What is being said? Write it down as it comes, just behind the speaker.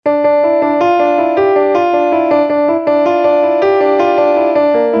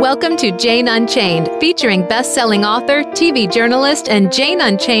Welcome to Jane Unchained, featuring best-selling author, TV journalist, and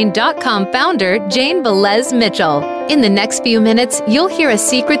JaneUnchained.com founder, Jane Velez-Mitchell. In the next few minutes, you'll hear a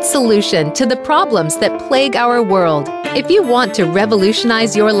secret solution to the problems that plague our world. If you want to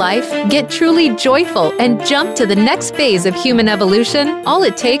revolutionize your life, get truly joyful, and jump to the next phase of human evolution, all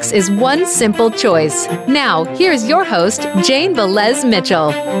it takes is one simple choice. Now, here's your host, Jane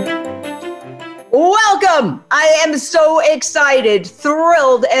Velez-Mitchell. Welcome! I am so excited,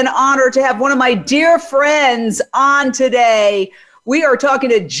 thrilled, and honored to have one of my dear friends on today. We are talking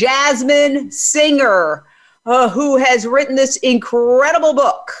to Jasmin Singer, who has written this incredible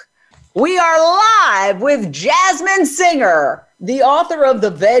book. We are live with Jasmin Singer, the author of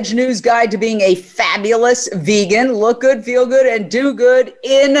the VegNews Guide to Being a Fabulous Vegan. Look good, feel good, and do good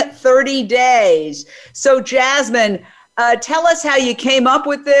in 30 days. So, Jasmin, tell us how you came up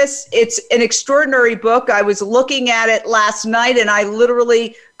with this. It's an extraordinary book. I was looking at it last night and I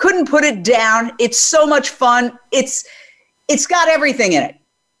literally couldn't put it down. It's so much fun. It's got everything in it.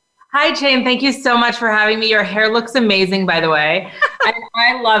 Hi, Jane. Thank you so much for having me. Your hair looks amazing, by the way.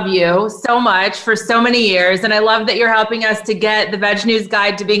 I love you so much for so many years. And I love that you're helping us to get the VegNews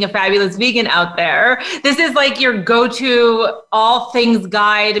Guide to Being a Fabulous Vegan out there. This is like your go-to all things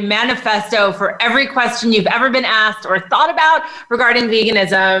guide manifesto for every question you've ever been asked or thought about regarding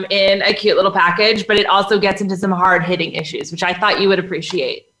veganism in a cute little package. But it also gets into some hard-hitting issues, which I thought you would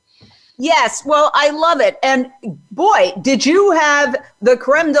appreciate. Yes, well, I love it. And boy, did you have the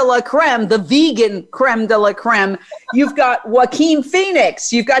creme de la creme, the vegan creme de la creme. You've got Joaquin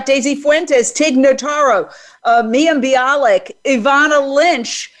Phoenix, you've got Daisy Fuentes, Tig Notaro, Mayim Bialik, Evanna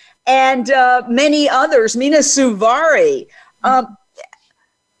Lynch, and many others, Mena Suvari.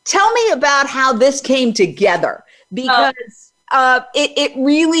 Tell me about how this came together, because it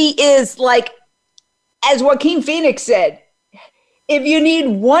really is like, as Joaquin Phoenix said, if you need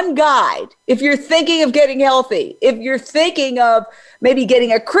one guide, if you're thinking of getting healthy, if you're thinking of maybe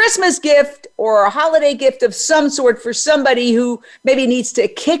getting a Christmas gift or a holiday gift of some sort for somebody who maybe needs to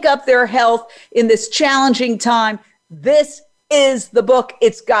kick up their health in this challenging time, this is the book.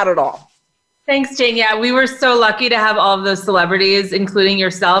 It's got it all. Thanks, Jane. Yeah, we were so lucky to have all of those celebrities, including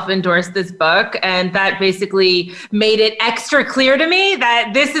yourself, endorse this book. And that basically made it extra clear to me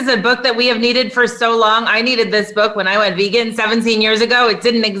that this is a book that we have needed for so long. I needed this book when I went vegan 17 years ago. It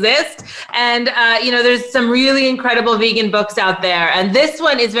didn't exist. And, there's some really incredible vegan books out there. And this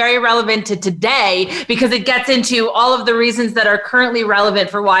one is very relevant to today because it gets into all of the reasons that are currently relevant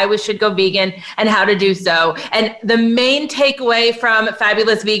for why we should go vegan and how to do so. And the main takeaway from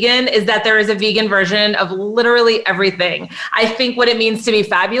Fabulous Vegan is that there is a vegan version of literally everything. I think what it means to be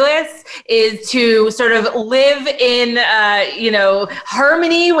fabulous is to sort of live in,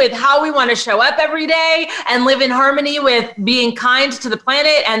 harmony with how we want to show up every day and live in harmony with being kind to the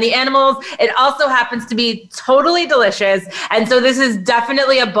planet and the animals. It also happens to be totally delicious. And so this is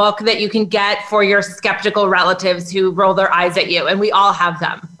definitely a book that you can get for your skeptical relatives who roll their eyes at you. And we all have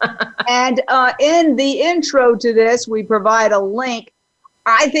them. And in the intro to this, we provide a link.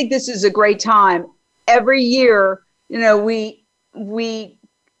 I think this is a great time. Every year, we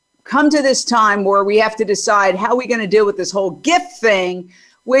come to this time where we have to decide how we're going to deal with this whole gift thing,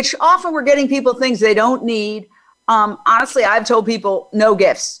 which often we're getting people things they don't need. Honestly, I've told people no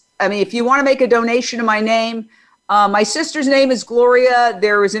gifts. I mean, if you want to make a donation to my name, my sister's name is Gloria.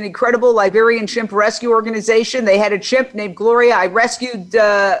 There is an incredible Liberian chimp rescue organization. They had a chimp named Gloria. I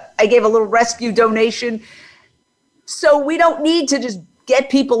gave a little rescue donation. So we don't need to just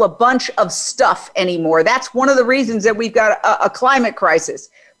get people a bunch of stuff anymore. That's one of the reasons that we've got a climate crisis.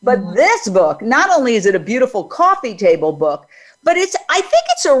 But this book, not only is it a beautiful coffee table book, but I think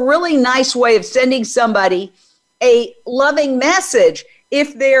it's a really nice way of sending somebody a loving message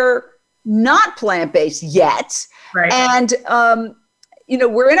if they're not plant-based yet. Right. And,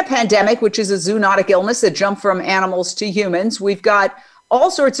 we're in a pandemic, which is a zoonotic illness that jumped from animals to humans. We've got all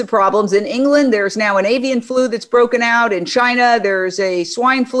sorts of problems. In England, there's now an avian flu that's broken out. In China, there's a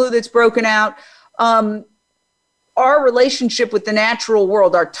swine flu that's broken out. Our relationship with the natural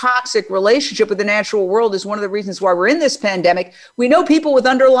world, our toxic relationship with the natural world is one of the reasons why we're in this pandemic. We know people with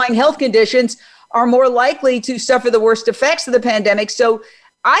underlying health conditions are more likely to suffer the worst effects of the pandemic. So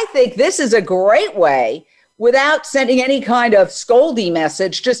I think this is a great way, without sending any kind of scoldy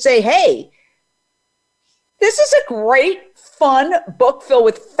message, to say, hey, this is a great, fun book filled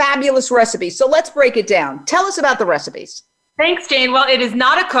with fabulous recipes. So let's break it down. Tell us about the recipes. Thanks, Jane. Well, it is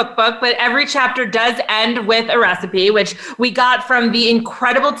not a cookbook, but every chapter does end with a recipe, which we got from the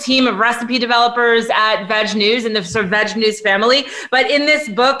incredible team of recipe developers at VegNews and the sort of VegNews family. But in this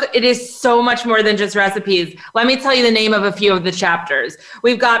book, it is so much more than just recipes. Let me tell you the name of a few of the chapters.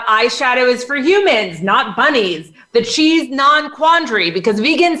 We've got eyeshadow is for humans, not bunnies. The cheese non-quandary, because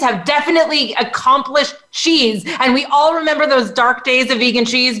vegans have definitely accomplished cheese. And we all remember those dark days of vegan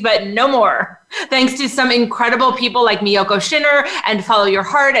cheese, but no more. Thanks to some incredible people like Miyoko Shinner and Follow Your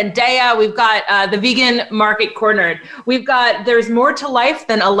Heart and Daya. We've got the vegan market cornered. We've got there's more to life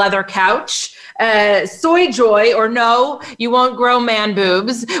than a leather couch. Soy joy, or no, you won't grow man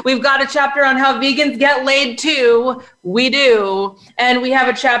boobs. We've got a chapter on how vegans get laid too. We do. And we have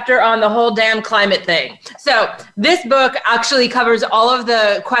a chapter on the whole damn climate thing. So this book actually covers all of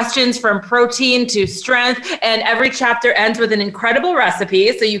the questions from protein to strength. And every chapter ends with an incredible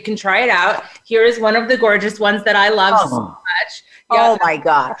recipe. So you can try it out. Here is one of the gorgeous ones that I love so much. Oh my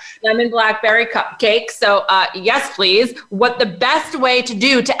gosh. Lemon blackberry cupcake. So yes, please. What the best way to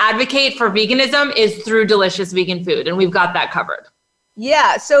do to advocate for veganism is through delicious vegan food. And we've got that covered.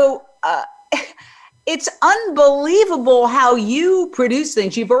 Yeah. So it's unbelievable how you produce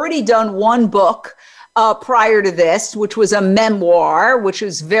things. You've already done one book prior to this, which was a memoir, which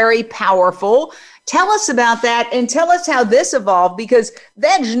was very powerful. Tell us about that and tell us how this evolved, because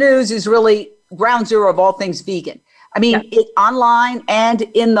VegNews is really ground zero of all things vegan. I mean, it online and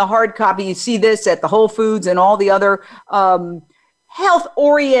in the hard copy, you see this at the Whole Foods and all the other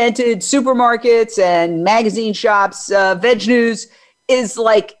health-oriented supermarkets and magazine shops. VegNews is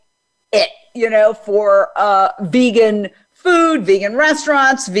like it, for vegan food, vegan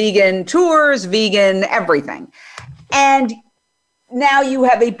restaurants, vegan tours, vegan everything. And now you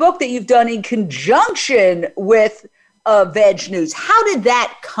have a book that you've done in conjunction with VegNews. How did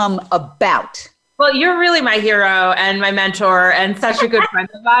that come about? Well, you're really my hero and my mentor and such a good friend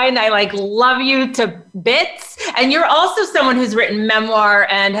of mine. I love you to bits. And you're also someone who's written memoir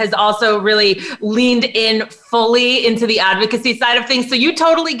and has also really leaned in fully into the advocacy side of things. So you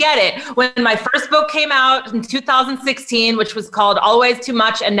totally get it. When my first book came out in 2016, which was called Always Too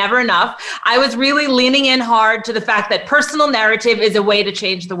Much and Never Enough, I was really leaning in hard to the fact that personal narrative is a way to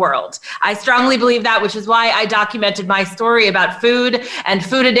change the world. I strongly believe that, which is why I documented my story about food and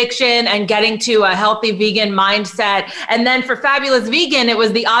food addiction and getting to a healthy vegan mindset. And then for Fabulous Vegan, it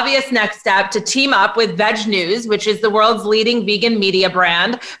was the obvious next step to team up with VegNews, which is the world's leading vegan media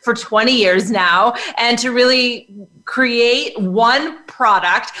brand for 20 years now, and to really create one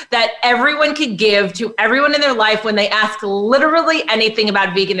product that everyone could give to everyone in their life when they ask literally anything about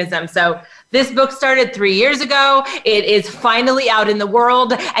veganism. So this book started 3 years ago. It is finally out in the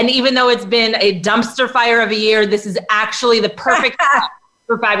world. And even though it's been a dumpster fire of a year, this is actually the perfect time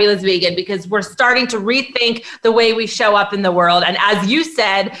for Fabulous Vegan, because we're starting to rethink the way we show up in the world. And as you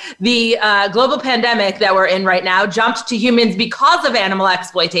said, the global pandemic that we're in right now jumped to humans because of animal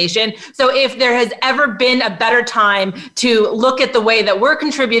exploitation. So if there has ever been a better time to look at the way that we're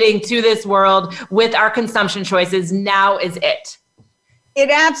contributing to this world with our consumption choices, now is it. It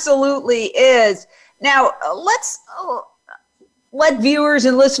absolutely is. Now, let's let viewers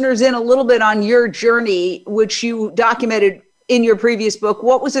and listeners in a little bit on your journey, which you documented in your previous book.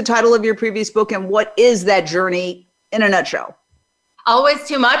 What was the title of your previous book, and what is that journey in a nutshell? Always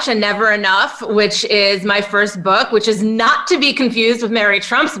Too Much and Never Enough, which is my first book, which is not to be confused with Mary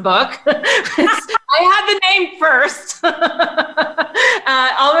Trump's book. I had the name first.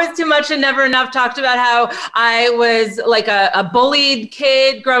 Always Too Much and Never Enough talked about how I was like a bullied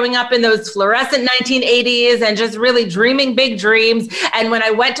kid growing up in those fluorescent 1980s and just really dreaming big dreams. And when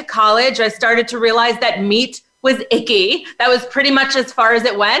I went to college, I started to realize that meat was icky. That was pretty much as far as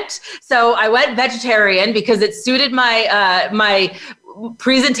it went. So I went vegetarian because it suited my my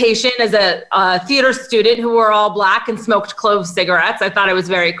presentation as a theater student who were all Black and smoked clove cigarettes. I thought it was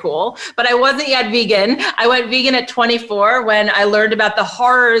very cool, but I wasn't yet vegan. I went vegan at 24 when I learned about the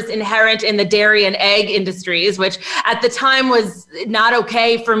horrors inherent in the dairy and egg industries, which at the time was not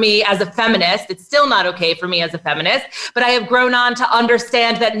okay for me as a feminist. It's still not okay for me as a feminist, but I have grown on to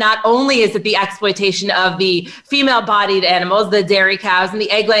understand that not only is it the exploitation of the female-bodied animals, the dairy cows and the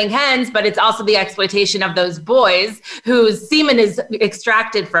egg-laying hens, but it's also the exploitation of those boys whose semen is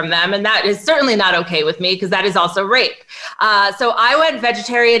extracted from them. And that is certainly not okay with me because that is also rape. So I went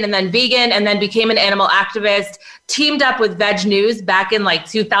vegetarian and then vegan and then became an animal activist, teamed up with VegNews back in like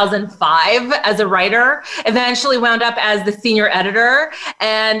 2005 as a writer, eventually wound up as the senior editor.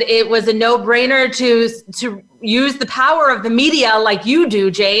 And it was a no-brainer to use the power of the media like you do,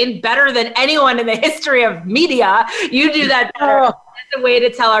 Jane, better than anyone in the history of media. You do that better. That's a way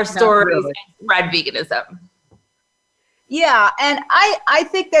to tell our stories and spread veganism. Yeah, and I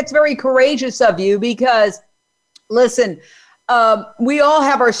think that's very courageous of you because, listen, we all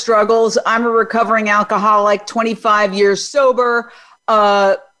have our struggles. I'm a recovering alcoholic, 25 years sober.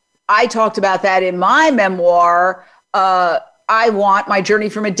 I talked about that in my memoir. I want my journey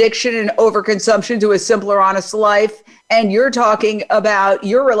from addiction and overconsumption to a simpler, honest life. And you're talking about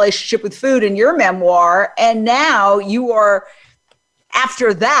your relationship with food in your memoir. And now you are,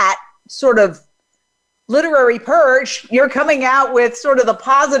 after that sort of literary purge, you're coming out with sort of the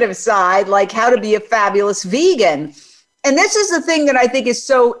positive side, like how to be a fabulous vegan. And this is the thing that I think is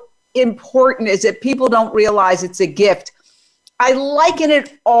so important, is that people don't realize it's a gift. I liken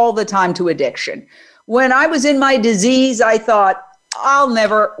it all the time to addiction. When I was in my disease, I thought,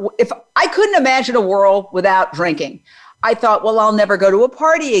 if I couldn't imagine a world without drinking. I thought, well, I'll never go to a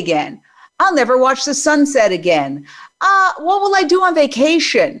party again. I'll never watch the sunset again. What will I do on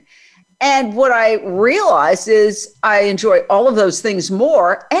vacation? And what I realized is I enjoy all of those things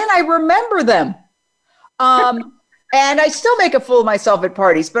more, and I remember them. And I still make a fool of myself at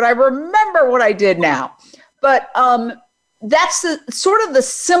parties, but I remember what I did now. But that's sort of the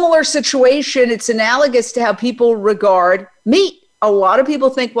similar situation. It's analogous to how people regard meat. A lot of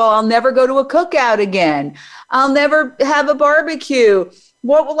people think, well, I'll never go to a cookout again. I'll never have a barbecue.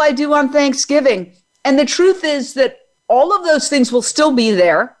 What will I do on Thanksgiving? And the truth is that all of those things will still be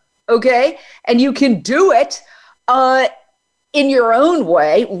there. Okay. And you can do it in your own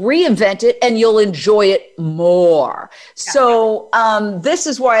way, reinvent it, and you'll enjoy it more. Yeah. So this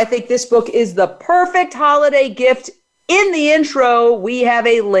is why I think this book is the perfect holiday gift. In the intro, we have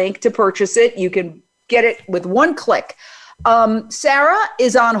a link to purchase it. You can get it with one click. Sarah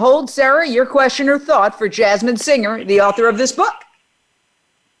is on hold. Sarah, your question or thought for Jasmin Singer, the author of this book.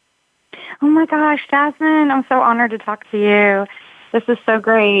 Oh my gosh, Jasmin, I'm so honored to talk to you. This is so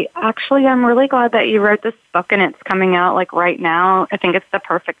great. Actually, I'm really glad that you wrote this book and it's coming out like right now. I think it's the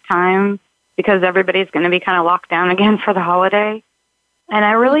perfect time because everybody's going to be kind of locked down again for the holiday. And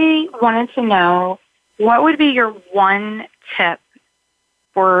I really wanted to know, what would be your one tip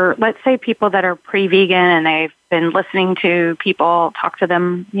for, let's say, people that are pre-vegan and they've been listening to people talk to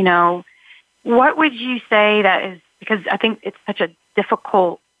them, you know, what would you say that is, because I think it's such a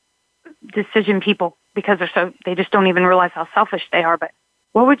difficult decision, people, because they just don't even realize how selfish they are. But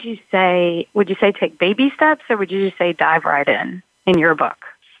what would you say? Would you say take baby steps, or would you just say dive right in your book?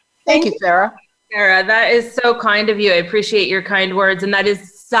 Thank you, Sarah. Sarah, that is so kind of you. I appreciate your kind words. And that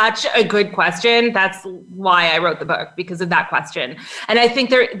is such a good question. That's why I wrote the book, because of that question. And I think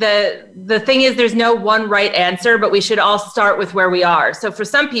the thing is, there's no one right answer, but we should all start with where we are. So for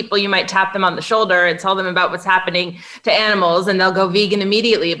some people, you might tap them on the shoulder and tell them about what's happening to animals, and they'll go vegan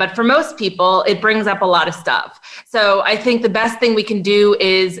immediately. But for most people, it brings up a lot of stuff. So I think the best thing we can do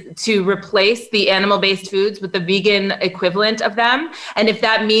is to replace the animal-based foods with the vegan equivalent of them. And if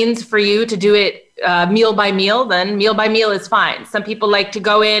that means for you to do it meal by meal, then meal by meal is fine. Some people like to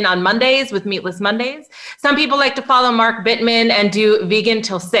go in on Mondays with Meatless Mondays. Some people like to follow Mark Bittman and do vegan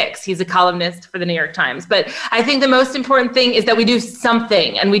till 6. He's a columnist for the New York Times. But I think the most important thing is that we do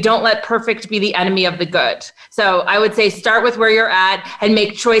something and we don't let perfect be the enemy of the good. So I would say start with where you're at and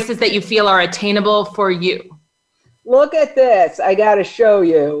make choices that you feel are attainable for you. Look at this. I got to show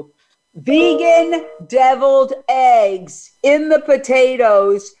you. Vegan deviled eggs in the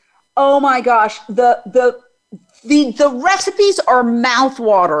potatoes. Oh my gosh, the recipes are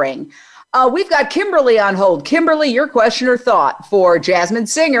mouth-watering. We've got Kimberly on hold. Kimberly, your question or thought for Jasmin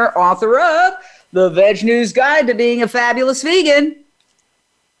Singer, author of The VegNews Guide to Being a Fabulous Vegan.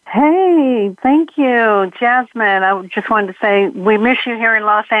 Hey, thank you, Jasmin. I just wanted to say we miss you here in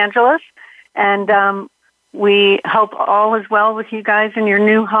Los Angeles, and we hope all is well with you guys in your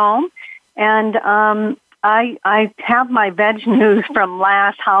new home. And I have my VegNews from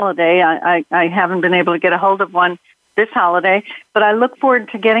last holiday. I haven't been able to get a hold of one this holiday, but I look forward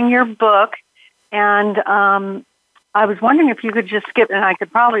to getting your book. And I was wondering if you could just skip, and I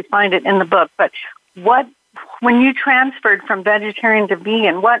could probably find it in the book, but when you transferred from vegetarian to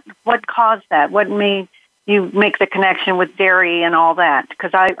vegan, what caused that? What made you make the connection with dairy and all that?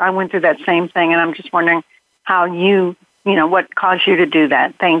 Because I went through that same thing, and I'm just wondering how what caused you to do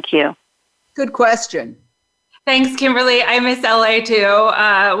that. Thank you. Good question. Thanks, Kimberly. I miss LA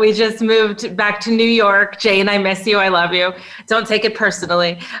too. We just moved back to New York. Jane, I miss you. I love you. Don't take it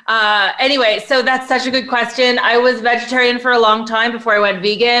personally. Anyway, so that's such a good question. I was vegetarian for a long time before I went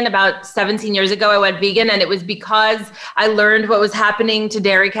vegan. About 17 years ago, I went vegan, and it was because I learned what was happening to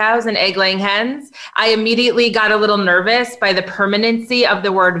dairy cows and egg-laying hens. I immediately got a little nervous by the permanency of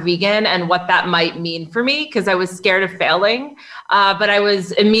the word vegan and what that might mean for me, because I was scared of failing. but I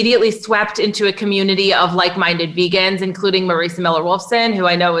was immediately swept into a community of like-minded vegans, including Marisa Miller-Wolfson, who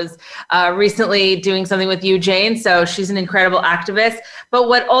I know is recently doing something with you, Jane. So she's an incredible activist. But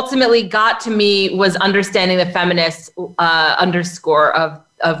what ultimately got to me was understanding the feminist underscore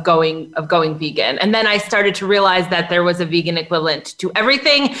of going vegan. And then I started to realize that there was a vegan equivalent to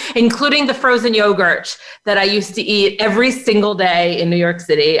everything, including the frozen yogurt that I used to eat every single day in New York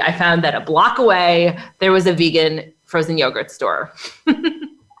City. I found that a block away, there was a vegan frozen yogurt store.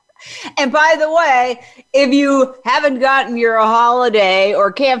 And by the way, if you haven't gotten your holiday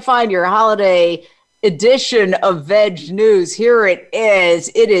or can't find your holiday edition of VegNews, here it is.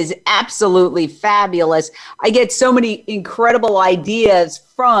 It is absolutely fabulous. I get so many incredible ideas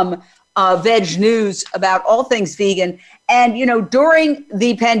from VegNews about all things vegan. And, you know, during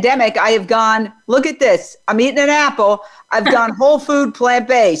the pandemic, I have gone, look at this. I'm eating an apple. I've gone whole food,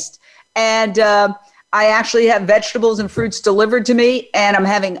 plant-based. And I actually have vegetables and fruits delivered to me, and I'm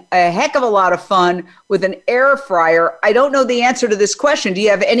having a heck of a lot of fun with an air fryer. I don't know the answer to this question. Do you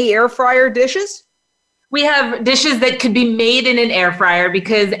have any air fryer dishes? We have dishes that could be made in an air fryer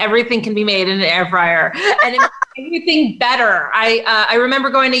because everything can be made in an air fryer, and it makes everything better. I remember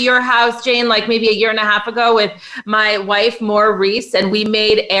going to your house, Jane, like maybe a year and a half ago with my wife, Maura Reese, and we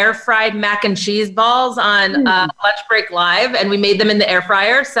made air fried mac and cheese balls on Lunch Break Live, and we made them in the air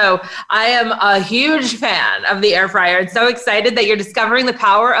fryer. So I am a huge fan of the air fryer and so excited that you're discovering the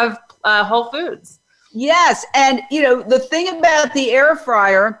power of Whole Foods. Yes, and you know, the thing about the air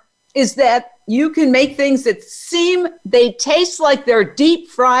fryer is that you can make things that they taste like they're deep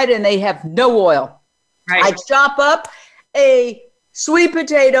fried and they have no oil. Right. I chop up a sweet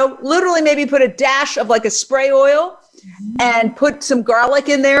potato, literally maybe put a dash of like a spray oil and put some garlic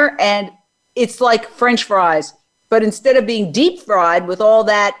in there, and it's like French fries. But instead of being deep fried with all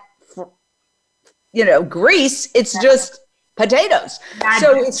that, you know, grease, it's just potatoes.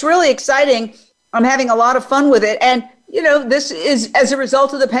 So it's really exciting. I'm having a lot of fun with it. And you know, this is as a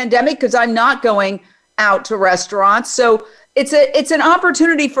result of the pandemic because I'm not going out to restaurants. So it's an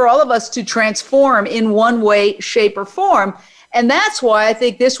opportunity for all of us to transform in one way, shape, or form. And that's why I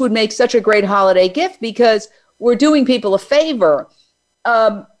think this would make such a great holiday gift, because we're doing people a favor.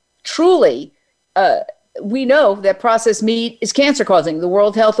 Truly, we know that processed meat is cancer causing. The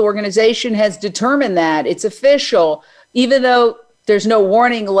World Health Organization has determined that. It's official, even though there's no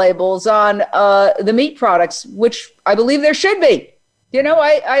warning labels on the meat products, which I believe there should be. You know,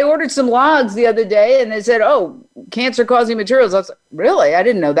 I ordered some logs the other day and they said, oh, cancer-causing materials. I was like, really? I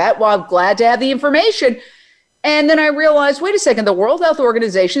didn't know that. Well, I'm glad to have the information. And then I realized, wait a second, the World Health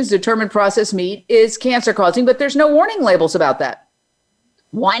Organization's determined processed meat is cancer-causing, but there's no warning labels about that.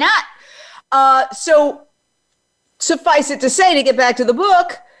 Why not? So suffice it to say, to get back to the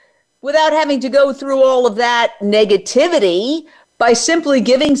book, without having to go through all of that negativity, by simply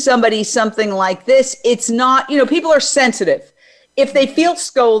giving somebody something like this, it's not, you know, people are sensitive. If they feel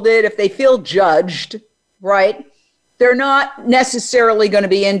scolded, if they feel judged, right, they're not necessarily going to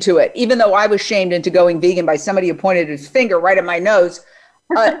be into it. Even though I was shamed into going vegan by somebody who pointed his finger right at my nose,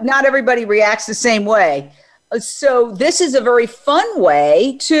 not everybody reacts the same way. So this is a very fun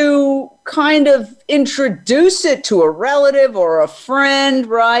way to kind of introduce it to a relative or a friend,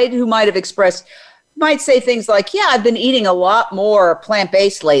 right, who might say things like, yeah, I've been eating a lot more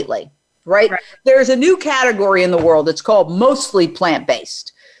plant-based lately, right? There's a new category in the world. It's called mostly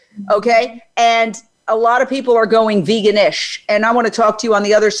plant-based, okay? And a lot of people are going vegan-ish. And I want to talk to you on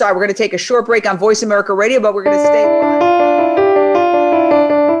the other side. We're going to take a short break on Voice America Radio, but we're going to stay live.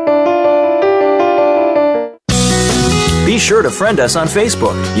 Be sure to friend us on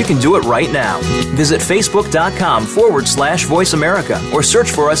Facebook. You can do it right now. Visit facebook.com/Voice America or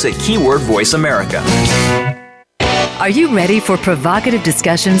search for us at keyword Voice America. Are you ready for provocative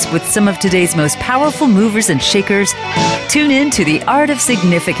discussions with some of today's most powerful movers and shakers? Tune in to The Art of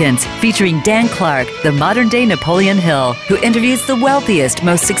Significance, featuring Dan Clark, the modern-day Napoleon Hill, who interviews the wealthiest,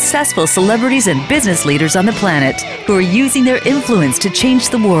 most successful celebrities and business leaders on the planet who are using their influence to change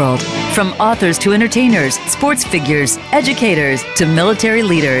the world. From authors to entertainers, sports figures, educators to military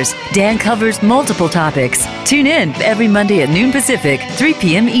leaders, Dan covers multiple topics. Tune in every Monday at noon Pacific, 3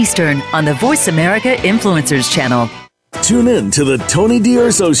 p.m. Eastern on the Voice America Influencers channel. Tune in to the Tony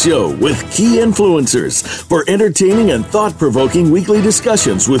D'Urso Show with key influencers for entertaining and thought-provoking weekly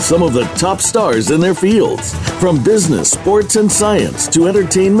discussions with some of the top stars in their fields. From business, sports, and science to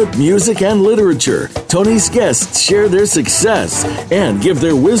entertainment, music, and literature, Tony's guests share their success and give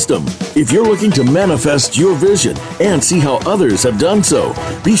their wisdom. If you're looking to manifest your vision and see how others have done so,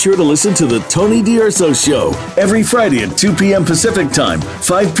 be sure to listen to the Tony D'Urso Show every Friday at 2 p.m. Pacific Time,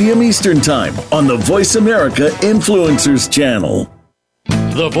 5 p.m. Eastern Time on the Voice America Influencers Influencers channel.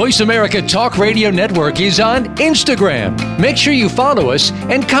 The Voice America Talk Radio Network is on Instagram. Make sure you follow us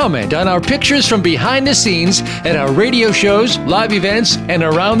and comment on our pictures from behind the scenes at our radio shows, live events, and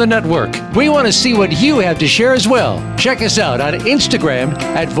around the network. We want to see what you have to share as well. Check us out on Instagram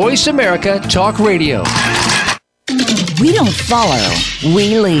at Voice America Talk Radio. We don't follow,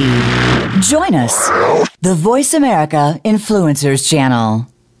 we lead. Join us, the Voice America Influencers channel.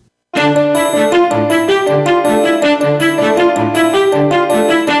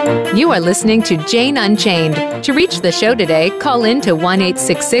 You are listening to Jane Unchained. To reach the show today, call in to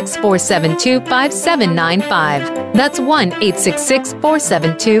 1-866-472-5795. That's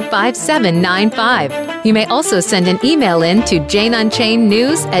 1-866-472-5795. You may also send an email in to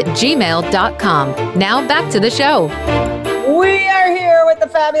janeunchainednews@gmail.com. Now back to the show. We are here with the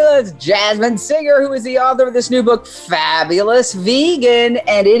fabulous Jasmin Singer, who is the author of this new book, Fabulous Vegan,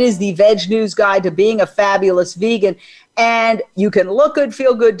 and it is the VegNews Guide to Being a Fabulous Vegan. And you can look good,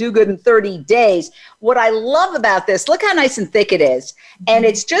 feel good, do good in 30 days. What I love about this, look how nice and thick it is. And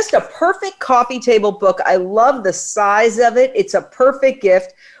it's just a perfect coffee table book. I love the size of it. It's a perfect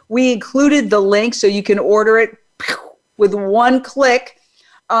gift. We included the link so you can order it with one click.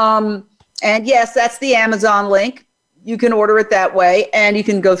 And yes, that's the Amazon link. You can order it that way, and you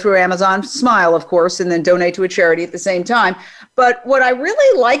can go through Amazon Smile, of course, and then donate to a charity at the same time. But what I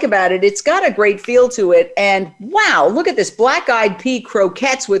really like about it, it's got a great feel to it. And wow, look at this black-eyed pea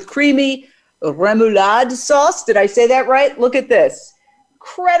croquettes with creamy remoulade sauce. Did I say that right? Look at this.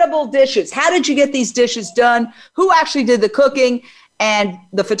 Incredible dishes. How did you get these dishes done? Who actually did the cooking and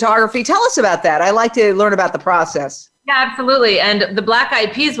the photography? Tell us about that. I like to learn about the process. Yeah, absolutely. And the black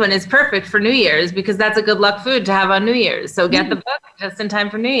eyed peas one is perfect for New Year's because that's a good luck food to have on New Year's. So get the book just in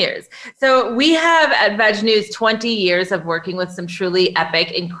time for New Year's. So we have at VegNews 20 years of working with some truly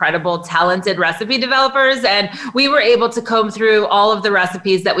epic, incredible, talented recipe developers. And we were able to comb through all of the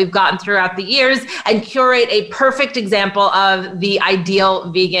recipes that we've gotten throughout the years and curate a perfect example of the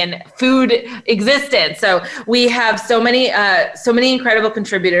ideal vegan food existence. So we have so many incredible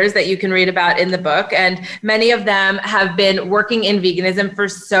contributors that you can read about in the book. And many of them have been working in veganism for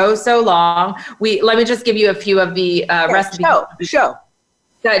so long. Let me just give you a few of the recipes. Show.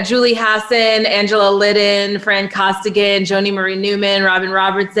 Got Julie Hassan, Angela Liddon, Fran Costigan, Joni Marie Newman, Robin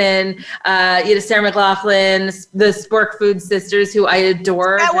Robertson, Sarah McLaughlin, the Spork Food Sisters, who I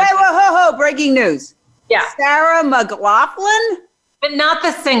adore. Whoa, breaking news. Yeah. Sarah McLaughlin? But not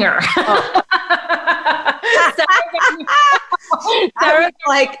the singer. Oh. Sarah,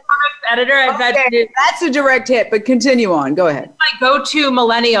 like editor at VegNews. That's a direct hit, but continue on. Go ahead. My go-to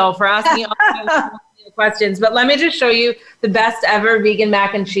millennial for asking all kinds of questions, but let me just show you the best ever vegan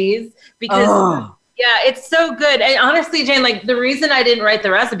mac and cheese because yeah, it's so good. And honestly, Jane, like the reason I didn't write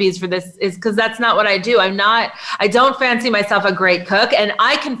the recipes for this is because that's not what I do. I don't fancy myself a great cook, and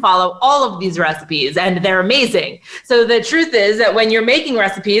I can follow all of these recipes and they're amazing. So the truth is that when you're making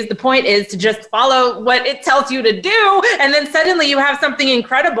recipes, the point is to just follow what it tells you to do. And then suddenly you have something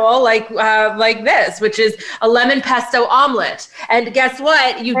incredible like this, which is a lemon pesto omelet. And guess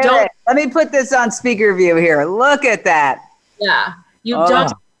what? Let me put this on speaker view here. Look at that. Yeah.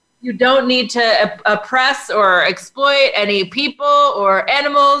 You don't need to oppress or exploit any people or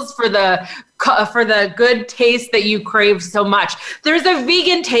animals for the good taste that you crave so much. There's a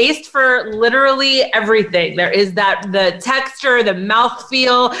vegan taste for literally everything. There is the texture, the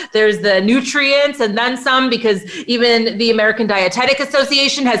mouthfeel, there's the nutrients, and then some, because even the American Dietetic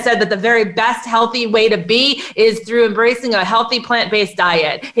Association has said that the very best healthy way to be is through embracing a healthy plant-based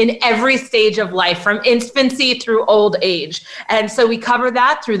diet in every stage of life, from infancy through old age. And so we cover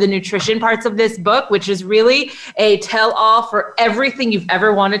that through the nutrition parts of this book, which is really a tell-all for everything you've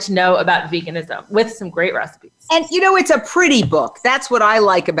ever wanted to know about veganism, with some great recipes. And it's a pretty book. That's what I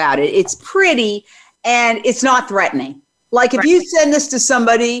like about it. It's pretty and it's not threatening. Like if you send this to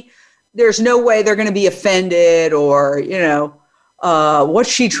somebody, there's no way they're going to be offended or,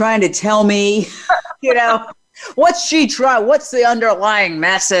 what's she trying to tell me? What's the underlying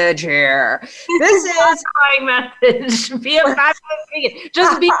message here? This is underlying message. Be a fabulous vegan.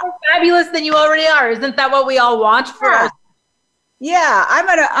 Just be more fabulous than you already are. Isn't that what we all want for ourselves? Yeah, I'm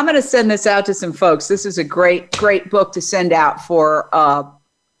gonna send this out to some folks. This is a great book to send out for a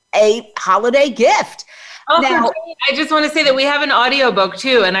holiday gift. Also, now, I just want to say that we have an audiobook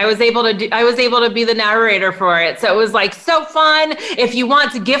too, and I was able to be the narrator for it. So it was like so fun. If you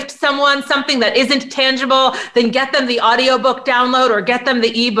want to gift someone something that isn't tangible, then get them the audiobook download or get them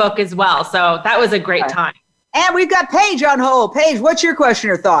the ebook as well. So that was a great time. And we've got Paige on hold. Paige, what's your question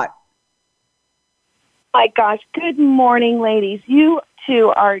or thought? My gosh, good morning, ladies. You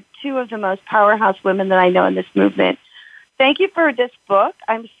two are two of the most powerhouse women that I know in this movement. thank you for this book.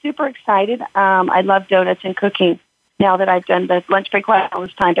 I'm super excited. I love donuts and cooking now that I've done the lunch break all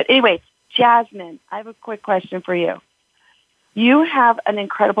this time. But anyway, Jasmin, I have a quick question for you. You have an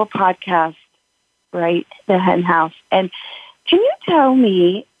incredible podcast, right? The Hen House. And can you tell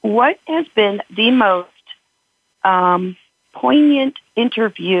me what has been the most poignant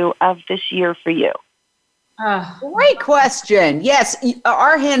interview of this year for you? Great question. Yes,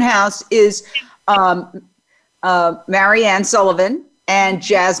 our Hen House is Marianne Sullivan and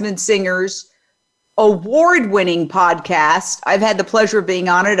Jasmin Singer's award-winning podcast. I've had the pleasure of being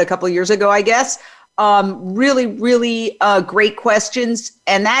on it a couple of years ago, I guess. Really great questions,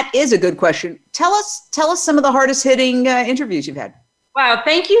 and that is a good question. Tell us some of the hardest hitting interviews you've had. Wow,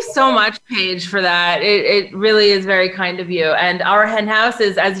 thank you so much, Paige, for that. It really is very kind of you. And our Hen House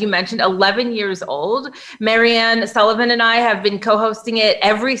is, as you mentioned, 11 years old. Marianne Sullivan and I have been co-hosting it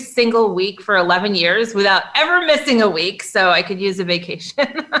every single week for 11 years without ever missing a week. So I could use a vacation.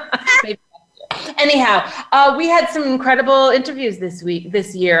 Anyhow, we had some incredible interviews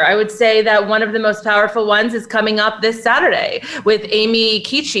this year. I would say that one of the most powerful ones is coming up this Saturday with Amy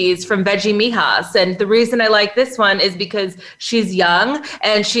Kichis from Veggie Mijas. And the reason I like this one is because she's young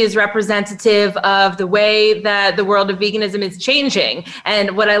and she is representative of the way that the world of veganism is changing.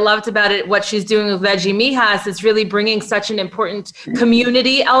 And what I loved about it, what she's doing with Veggie Mijas is really bringing such an important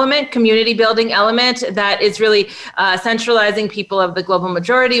community building element that is really centralizing people of the global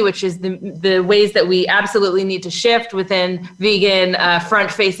majority, which is the ways that we absolutely need to shift within vegan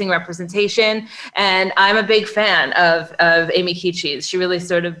front-facing representation. And I'm a big fan of Amy Kichis. She really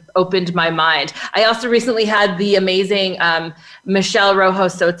sort of opened my mind. I also recently had the amazing Michelle Rojo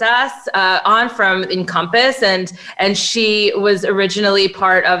Sotas on from Encompass, and she was originally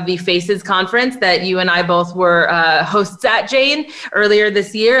part of the Faces conference that you and I both were hosts at, Jane, earlier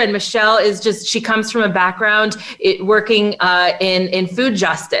this year. And Michelle she comes from a background working in food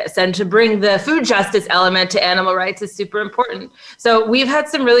justice, and to bring the food justice element to animal rights is super important. So we've had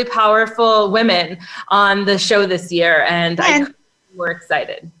some really powerful women on the show this year, and we're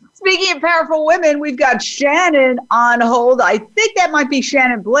excited. Speaking of powerful women, we've got Shannon on hold. I think that might be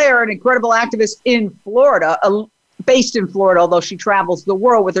Shannon Blair, an incredible activist in Florida, based in Florida, although she travels the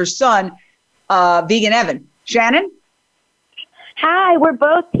world with her son, Vegan Evan. Shannon? Hi, we're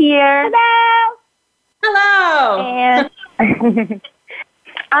both here. Hello. Hello. And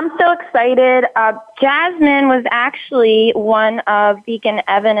I'm so excited. Jasmin was actually one of Vegan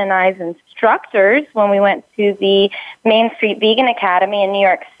Evan and I's instructors when we went to the Main Street Vegan Academy in New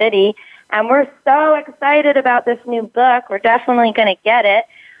York City. And we're so excited about this new book. We're definitely going to get it.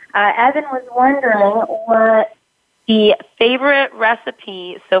 Evan was wondering what the favorite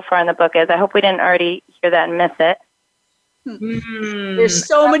recipe so far in the book is. I hope we didn't already hear that and miss it. There's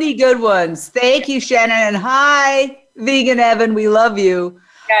so many good ones. Thank you, Shannon. And hi, Vegan Evan. We love you.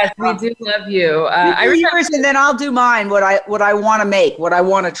 Yes, we do love you. I remember, and then I'll do mine. What I want to make, what I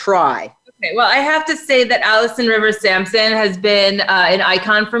want to try. Okay, well, I have to say that Allison Rivers Sampson has been an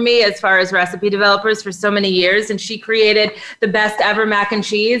icon for me as far as recipe developers for so many years, and she created the best ever mac and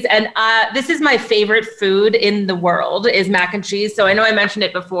cheese. And this is my favorite food in the world, is mac and cheese. So I know I mentioned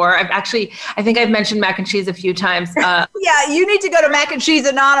it before. I think I've mentioned mac and cheese a few times. Yeah, you need to go to Mac and Cheese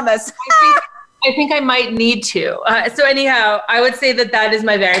Anonymous. I think I might need to. So anyhow, I would say that is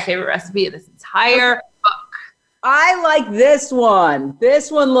my very favorite recipe of this entire book. I like this one. This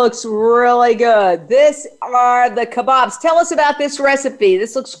one looks really good. This are the kebabs. Tell us about this recipe.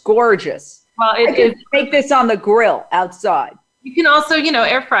 This looks gorgeous. Well, I can make this on the grill outside. You can also,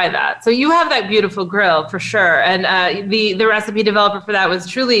 air fry that. So you have that beautiful grill for sure. And the recipe developer for that was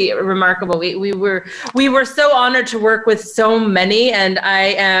truly remarkable. We were so honored to work with so many, and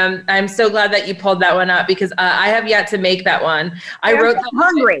I'm so glad that you pulled that one up, because I have yet to make that one. I'm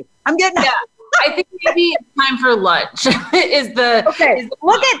hungry. I'm getting I think maybe it's time for lunch.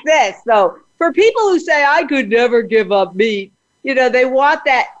 Look at this though. For people who say I could never give up meat, they want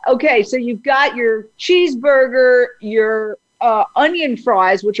that. Okay, so you've got your cheeseburger, your onion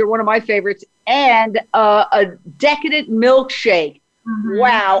fries, which are one of my favorites, and a decadent milkshake. Mm-hmm.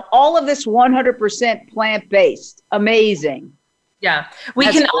 Wow. All of this 100% plant-based. Amazing. Yeah. We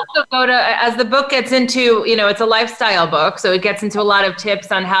can also go to, as the book gets into, it's a lifestyle book. So it gets into a lot of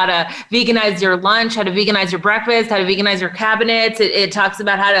tips on how to veganize your lunch, how to veganize your breakfast, how to veganize your cabinets. It talks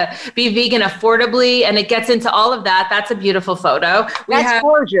about how to be vegan affordably, and it gets into all of that. That's a beautiful photo. That's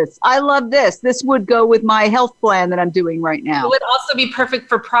gorgeous. I love this. This would go with my health plan that I'm doing right now. It would also be perfect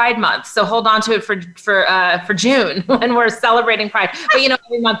for Pride Month. So hold on to it for June when we're celebrating Pride. But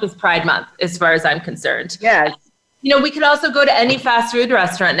every month is Pride Month as far as I'm concerned. Yes. We could also go to any fast food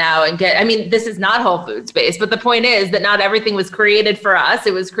restaurant now and get, this is not Whole Foods based, but the point is that not everything was created for us.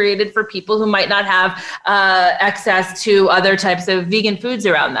 It was created for people who might not have access to other types of vegan foods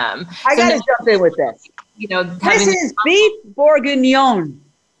around them. I got to jump in with this. This is beef bourguignon.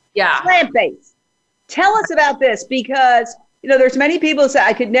 Yeah. Plant-based. Tell us about this because, there's many people who say,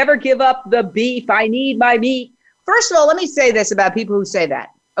 I could never give up the beef. I need my meat. First of all, let me say this about people who say that.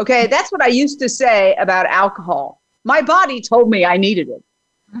 Okay, that's what I used to say about alcohol. My body told me I needed it.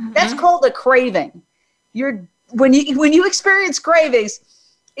 Mm-hmm. That's called a craving. When you experience cravings,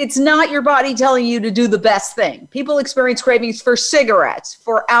 it's not your body telling you to do the best thing. People experience cravings for cigarettes,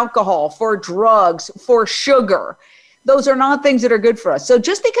 for alcohol, for drugs, for sugar. Those are not things that are good for us. So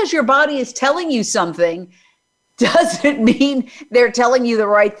just because your body is telling you something doesn't mean they're telling you the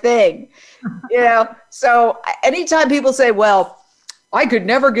right thing. So anytime people say, well, I could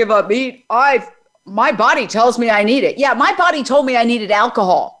never give up meat, my body tells me I need it. Yeah, my body told me I needed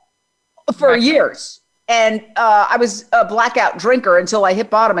alcohol for years. And I was a blackout drinker until I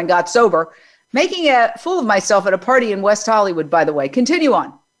hit bottom and got sober, making a fool of myself at a party in West Hollywood, by the way. Continue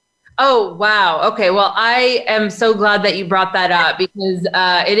on. Oh, wow. Okay. Well, I am so glad that you brought that up because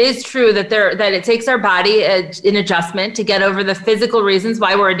it is true that it takes our body an adjustment to get over the physical reasons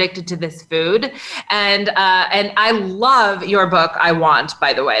why we're addicted to this food. And I love your book, I Want,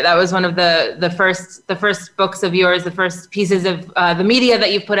 by the way. That was one of the first books of yours, the first pieces of the media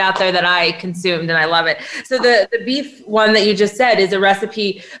that you've put out there that I consumed, and I love it. So the beef one that you just said is a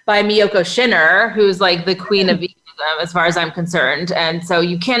recipe by Miyoko Shinner, who's like the queen of veganism as far as I'm concerned. And so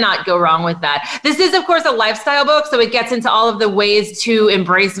you cannot go wrong with that. This is, of course, a lifestyle book. So it gets into all of the ways to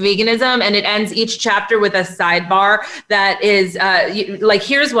embrace veganism. And it ends each chapter with a sidebar that is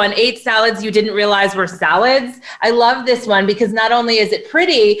here's one, 8 salads you didn't realize were salads. I love this one because not only is it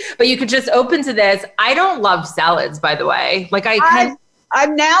pretty, but you could just open to this. I don't love salads, by the way. I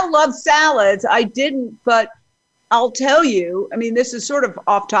now love salads. I didn't, but I'll tell you, this is sort of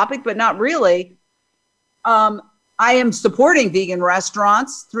off topic, but not really. I am supporting vegan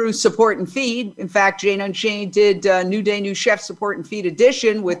restaurants through Support and Feed. In fact, Jane Unchained did New Day, New Chef Support and Feed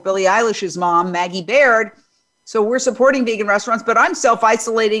edition with Billie Eilish's mom, Maggie Baird. So we're supporting vegan restaurants, but I'm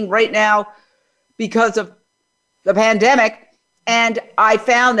self-isolating right now because of the pandemic. And I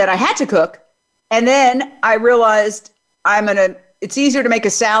found that I had to cook. And then I realized it's easier to make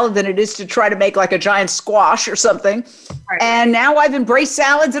a salad than it is to try to make like a giant squash or something. Right. And now I've embraced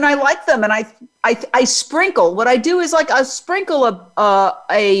salads and I like them. And I sprinkle. What I do is I sprinkle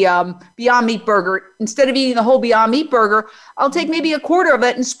a Beyond Meat burger. Instead of eating the whole Beyond Meat burger, I'll take maybe a quarter of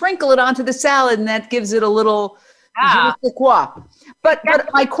it and sprinkle it onto the salad. And that gives it a little je ne sais quoi. But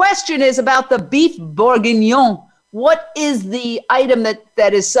my question is about the beef bourguignon. What is the item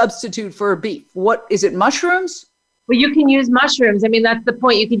that is substitute for beef? What is it? Mushrooms? Well, you can use mushrooms. That's the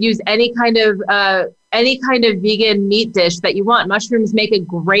point. You could use any kind of vegan meat dish that you want. Mushrooms make a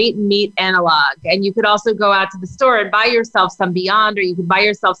great meat analog. And you could also go out to the store and buy yourself some Beyond, or you could buy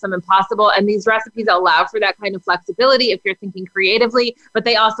yourself some Impossible. And these recipes allow for that kind of flexibility if you're thinking creatively, but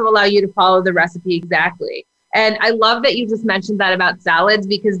they also allow you to follow the recipe exactly. And I love that you just mentioned that about salads,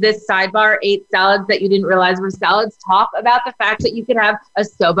 because this sidebar, 8 salads that you didn't realize were salads, talk about the fact that you could have a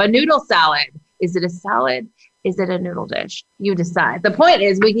soba noodle salad. Is it a salad? Is it a noodle dish? You decide. The point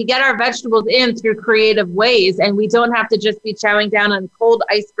is we can get our vegetables in through creative ways, and we don't have to just be chowing down on cold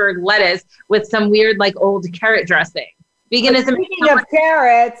iceberg lettuce with some weird old carrot dressing. Veganism.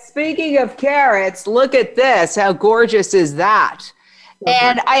 Speaking of carrots, look at this. How gorgeous is that?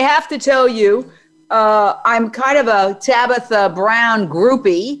 And I have to tell you, I'm kind of a Tabitha Brown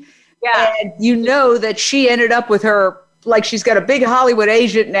groupie. Yeah. And you know that she ended up with her, she's got a big Hollywood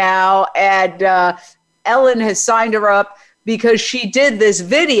agent now, and Ellen has signed her up because she did this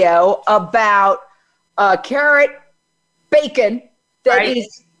video about carrot bacon that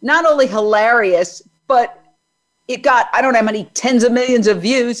is not only hilarious, but it got, I don't know how many tens of millions of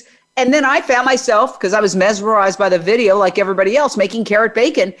views. And then I found myself, because I was mesmerized by the video like everybody else, making carrot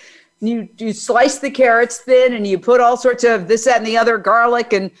bacon. You slice the carrots thin and you put all sorts of this, that, and the other,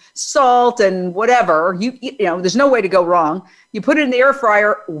 garlic and salt and whatever. You know, there's no way to go wrong. You put it in the air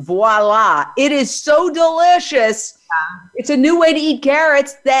fryer, voila. It is so delicious. Yeah. It's a new way to eat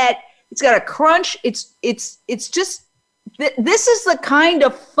carrots that it's got a crunch. It's just, this is the kind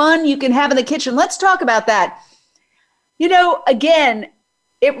of fun you can have in the kitchen. Let's talk about that. You know, again,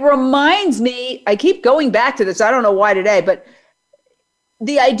 it reminds me, I keep going back to this. I don't know why today, but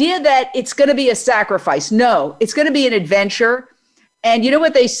the idea that it's going to be a sacrifice. No, it's going to be an adventure. And you know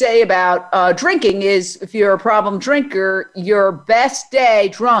what they say about drinking is, if you're a problem drinker, your best day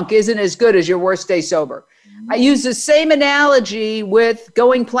drunk isn't as good as your worst day sober. I use the same analogy with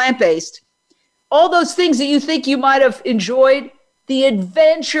going plant-based. All those things that you think you might have enjoyed, the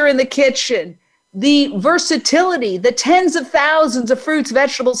adventure in the kitchen, the versatility, the tens of thousands of fruits,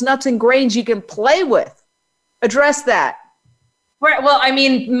 vegetables, nuts, and grains you can play with. Address that. Well, I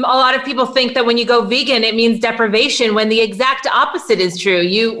mean, a lot of people think that when you go vegan, it means deprivation, when the exact opposite is true.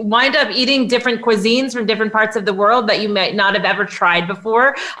 You wind up eating different cuisines from different parts of the world that you might not have ever tried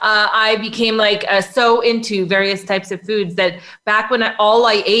before. I became so into various types of foods that back when all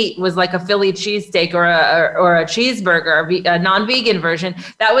I ate was like a Philly cheesesteak or a cheeseburger, a non-vegan version.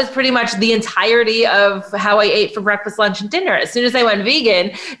 That was pretty much the entirety of how I ate for breakfast, lunch, and dinner. As soon as I went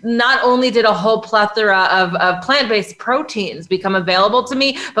vegan, not only did a whole plethora of plant-based proteins become available to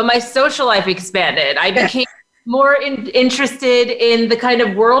me, but my social life expanded. I became more interested in the kind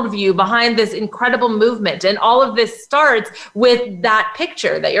of worldview behind this incredible movement. And all of this starts with that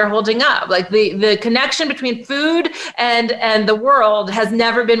picture that you're holding up. Like the connection between food and the world has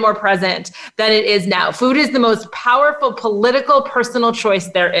never been more present than it is now. Food is the most powerful political, personal choice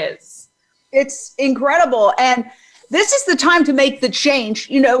there is. It's incredible. And this is the time to make the change.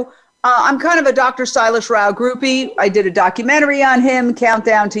 I'm kind of a Dr. Silas Rao groupie. I did a documentary on him,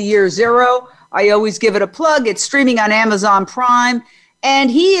 Countdown to Year Zero. I always give it a plug. It's streaming on Amazon Prime. And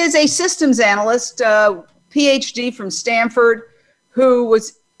he is a systems analyst, PhD from Stanford, who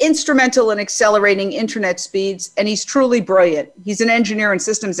was instrumental in accelerating internet speeds. And he's truly brilliant. He's an engineer and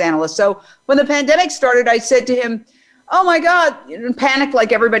systems analyst. So when the pandemic started, I said to him, oh my God, panicked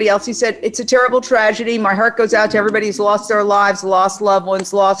like everybody else. He said, it's a terrible tragedy. My heart goes out to everybody who's lost their lives, lost loved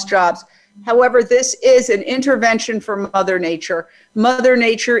ones, lost jobs. However, this is an intervention from Mother Nature. Mother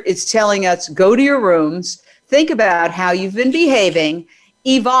Nature is telling us, go to your rooms, think about how you've been behaving,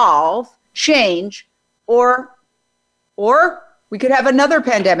 evolve, change, or we could have another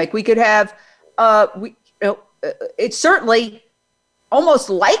pandemic. We could have, it's certainly almost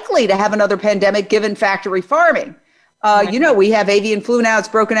likely to have another pandemic given factory farming. We have avian flu now. It's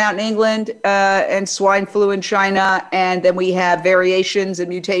broken out in England and swine flu in China. And then we have variations and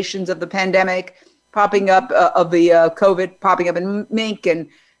mutations of the pandemic popping up of the COVID popping up in mink, and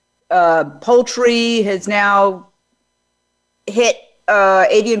poultry has now hit,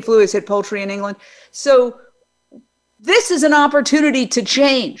 avian flu has hit poultry in England. So this is an opportunity to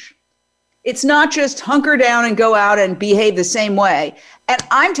change. It's not just hunker down and go out and behave the same way. And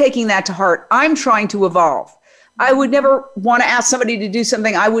I'm taking that to heart. I'm trying to evolve. I would never want to ask somebody to do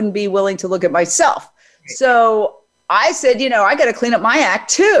something I wouldn't be willing to look at myself. So I said, I got to clean up my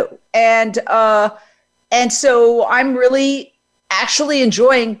act too. And so I'm really actually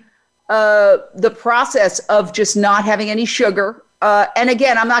enjoying the process of just not having any sugar. And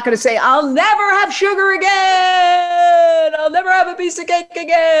again, I'm not going to say I'll never have sugar again. I'll never have a piece of cake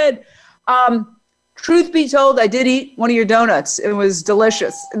again. Truth be told, I did eat one of your donuts. It was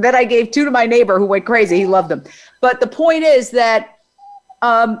delicious. And then I gave 2 to my neighbor who went crazy. He loved them. But the point is that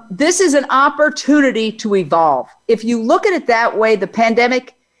this is an opportunity to evolve. If you look at it that way, the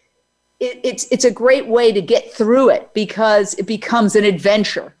pandemic, it's a great way to get through it because it becomes an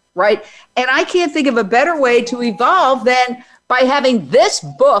adventure, right? And I can't think of a better way to evolve than by having this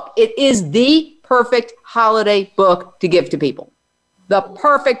book. It is the perfect holiday book to give to people. The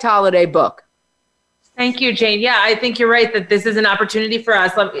perfect holiday book. Thank you, Jane. Yeah, I think you're right that this is an opportunity for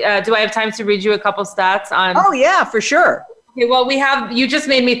us. Do I have time to read you a couple stats on? Oh, yeah, for sure. Okay, well, you just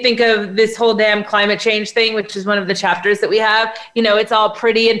made me think of this whole damn climate change thing, which is one of the chapters that we have. It's all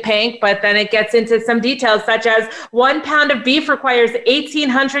pretty and pink, but then it gets into some details such as 1 pound of beef requires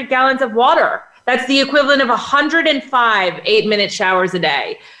 1,800 gallons of water. That's the equivalent of 105 8-minute showers a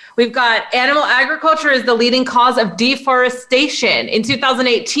day. We've got animal agriculture is the leading cause of deforestation. In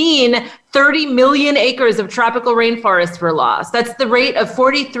 2018, 30 million acres of tropical rainforests were lost. That's the rate of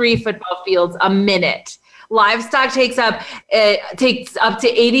 43 football fields a minute. Livestock takes up to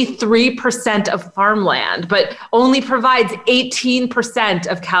 83% of farmland, but only provides 18%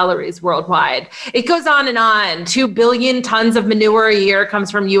 of calories worldwide. It goes on and on. 2 billion tons of manure a year comes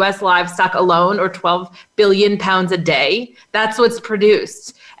from U.S. livestock alone, or 12 billion pounds a day. That's what's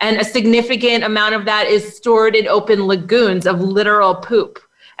produced. And a significant amount of that is stored in open lagoons of literal poop.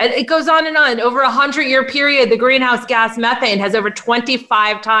 And it goes on and on. Over a 100-year period, the greenhouse gas methane has over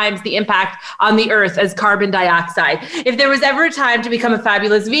 25 times the impact on the earth as carbon dioxide. If there was ever a time to become a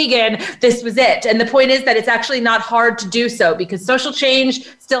fabulous vegan, this was it. And the point is that it's actually not hard to do so because social change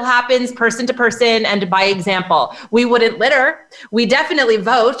still happens person to person and by example. We wouldn't litter. We definitely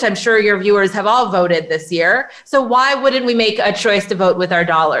vote. I'm sure your viewers have all voted this year. So why wouldn't we make a choice to vote with our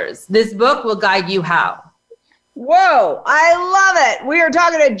dollars? This book will guide you how. Whoa, I love it. We are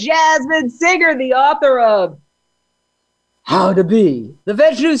talking to Jasmin Singer, the author of How to Be, the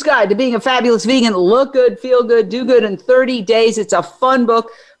VegNews Guide to Being a Fabulous Vegan. Look good, feel good, do good in 30 days. It's a fun book.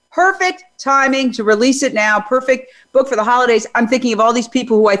 Perfect timing to release it now. Perfect book for the holidays. I'm thinking of all these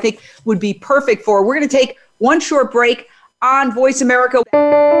people who I think would be perfect for. We're going to take one short break on Voice America.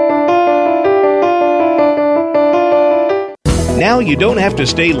 Now you don't have to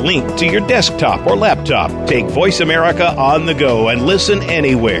stay linked to your desktop or laptop. Take Voice America on the go and listen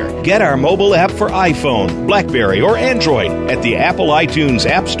anywhere. Get our mobile app for iPhone, BlackBerry, or Android at the Apple iTunes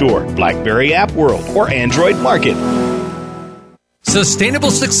App Store, BlackBerry App World, or Android Market.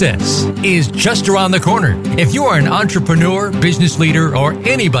 Sustainable success is just around the corner. If you are an entrepreneur, business leader, or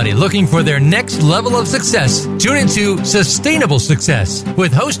anybody looking for their next level of success, tune into Sustainable Success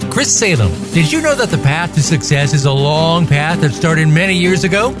with host Chris Salem. Did you know that the path to success is a long path that started many years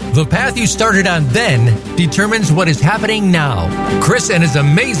ago? The path you started on then determines what is happening now. Chris and his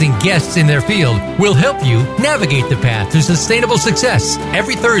amazing guests in their field will help you navigate the path to sustainable success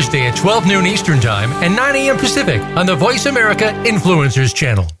every Thursday at 12 noon Eastern Time and 9 a.m. Pacific on the Voice America Influencers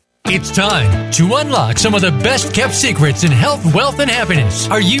channel. It's time to unlock some of the best kept secrets in health, wealth, and happiness.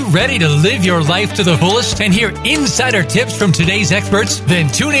 Are you ready to live your life to the fullest and hear insider tips from today's experts? Then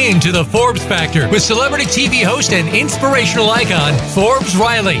tune in to the Forbes Factor with celebrity TV host and inspirational icon, Forbes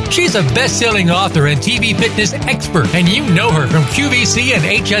Riley. She's a best-selling author and TV fitness expert, and you know her from QVC and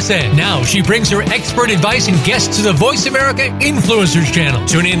HSN. Now she brings her expert advice and guests to the Voice America Influencers channel.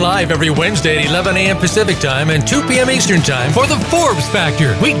 Tune in live every Wednesday at 11 a.m. Pacific Time and 2 p.m. Eastern Time for the Forbes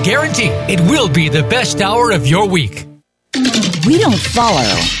Factor. We guarantee it will be the best hour of your week. We don't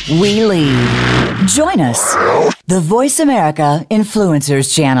follow, we lead. Join us, the Voice America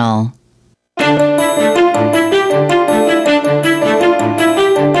Influencers channel.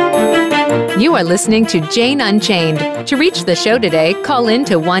 You are listening to Jane Unchained. To reach the show today, call in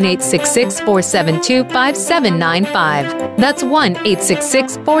to 1-866-472-5795. That's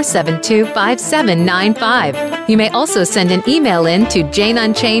 1-866-472-5795. You may also send an email in to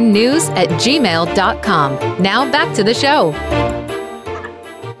janeunchainednews@gmail.com. Now back to the show.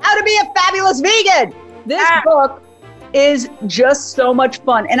 How to Be a Fabulous Vegan. This book is just so much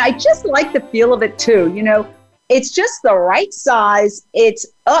fun. And I just like the feel of it too. You know, it's just the right size. It's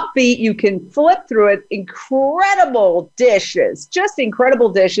upbeat. You can flip through it. Incredible dishes, just incredible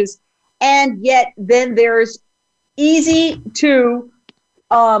dishes. And yet then there's easy to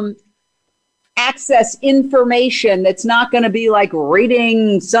access information that's not going to be like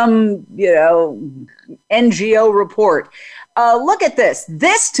reading some, NGO report. Look at this.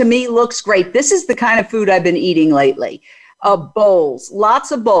 This to me looks great. This is the kind of food I've been eating lately. Bowls,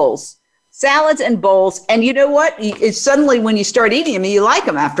 lots of bowls. Salads and bowls. And you know what? It's suddenly when you start eating them, you like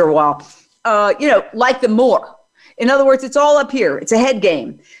them after a while. Like them more. In other words, it's all up here. It's a head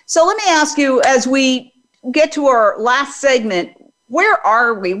game. So let me ask you, as we get to our last segment, where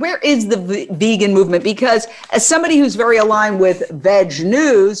are we? Where is the vegan movement? Because as somebody who's very aligned with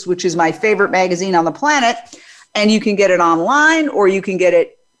VegNews, which is my favorite magazine on the planet, and you can get it online or you can get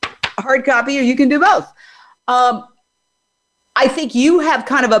it hard copy or you can do both. I think you have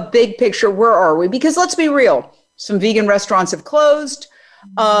kind of a big picture. Where are we? Because let's be real. Some vegan restaurants have closed.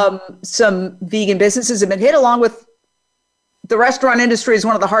 Some vegan businesses have been hit, along with the restaurant industry is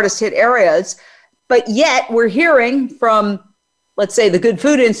one of the hardest hit areas. But yet we're hearing from, let's say, the Good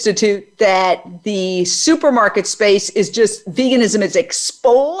Food Institute that the supermarket space is just, veganism is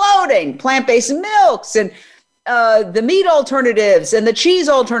exploding. Plant-based milks and the meat alternatives and the cheese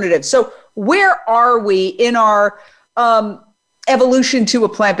alternatives. So where are we in our evolution to a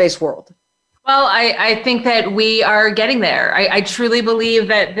plant-based world? Well, I think that we are getting there. I truly believe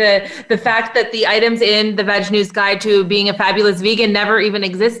that the fact that the items in the VegNews Guide to Being a Fabulous Vegan never even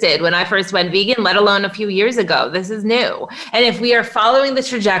existed when I first went vegan, let alone a few years ago. This is new. And if we are following the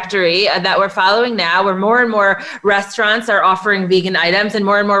trajectory that we're following now, where more and more restaurants are offering vegan items and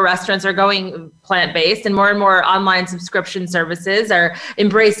more restaurants are going plant-based and more online subscription services are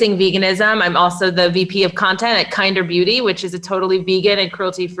embracing veganism. I'm also the VP of content at Kinder Beauty, which is a totally vegan and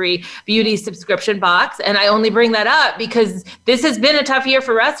cruelty-free beauty subscription box. And I only bring that up because this has been a tough year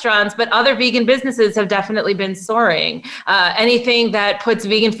for restaurants, but other vegan businesses have definitely been soaring. Anything that puts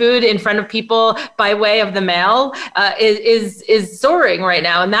vegan food in front of people by way of the mail is soaring right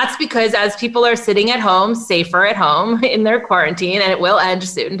now. And that's because as people are sitting at home, safer at home in their quarantine, and it will end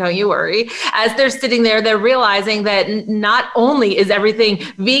soon, don't you worry. As they're sitting there, they're realizing that not only is everything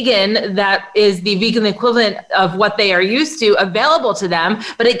vegan that is the vegan equivalent of what they are used to available to them,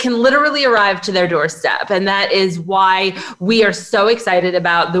 but it can literally arrive arrive to their doorstep. And that is why we are so excited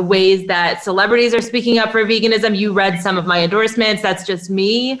about the ways that celebrities are speaking up for veganism. You read some of my endorsements. That's just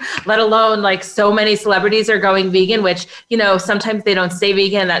me, let alone like so many celebrities are going vegan, which, you know, sometimes they don't stay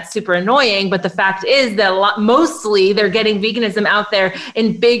vegan. That's super annoying. But the fact is that mostly they're getting veganism out there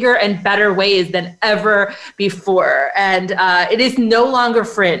in bigger and better ways than ever before. And it is no longer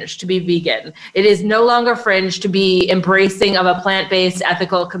fringe to be vegan. It is no longer fringe to be embracing of a plant-based,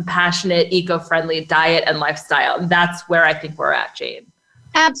 ethical, compassionate, eco-friendly diet and lifestyle. And that's where I think we're at, Jane.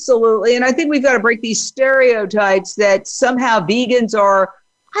 Absolutely. And I think we've got to break these stereotypes that somehow vegans are,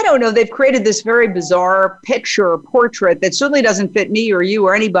 I don't know, they've created this very bizarre picture or portrait that certainly doesn't fit me or you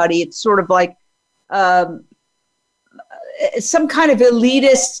or anybody. It's sort of like some kind of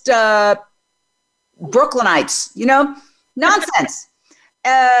elitist Brooklynites, you know, nonsense.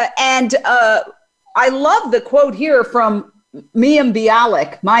 And I love the quote here from Mayim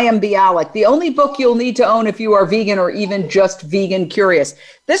Bialik, the only book you'll need to own if you are vegan or even just vegan curious.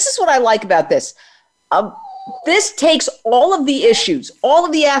 This is what I like about this. This takes all of the issues, all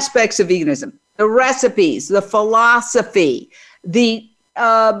of the aspects of veganism, the recipes, the philosophy, the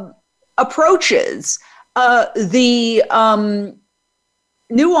approaches, the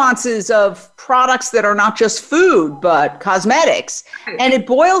nuances of products that are not just food, but cosmetics, and it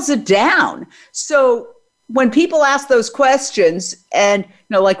boils it down. So when people ask those questions and, you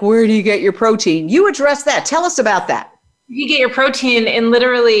know, like, where do you get your protein? You address that. Tell us about that. You get your protein in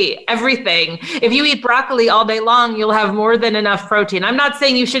literally everything. If you eat broccoli all day long, you'll have more than enough protein. I'm not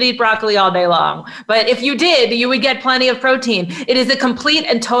saying you should eat broccoli all day long, but if you did, you would get plenty of protein. It is a complete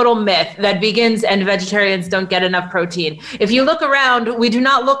and total myth that vegans and vegetarians don't get enough protein. If you look around, we do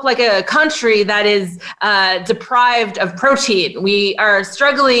not look like a country that is deprived of protein. We are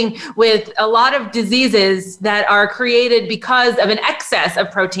struggling with a lot of diseases that are created because of an excess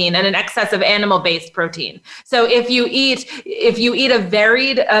of protein and an excess of animal-based protein. So if you eat a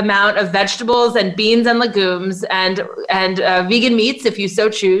varied amount of vegetables and beans and legumes and vegan meats, if you so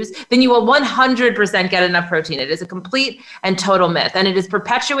choose, then you will 100% get enough protein. It is a complete and total myth. And it is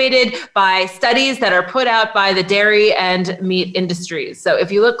perpetuated by studies that are put out by the dairy and meat industries. So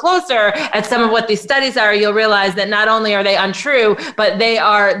if you look closer at some of what these studies are, you'll realize that not only are they untrue, but they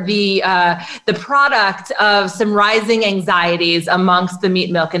are the product of some rising anxieties amongst the meat,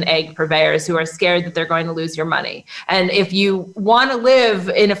 milk, and egg purveyors who are scared that they're going to lose your money. And if you want to live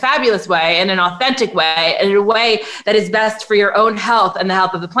in a fabulous way, in an authentic way, in a way that is best for your own health and the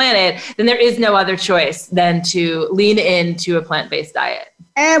health of the planet, then there is no other choice than to lean into a plant-based diet.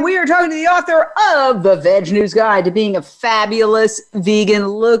 And we are talking to the author of the VegNews Guide to Being a Fabulous Vegan.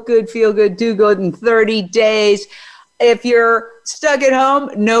 Look good, feel good, do good in 30 days. If you're stuck at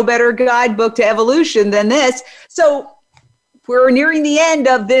home, no better guidebook to evolution than this. So we're nearing the end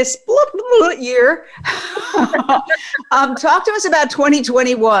of this year. Talk to us about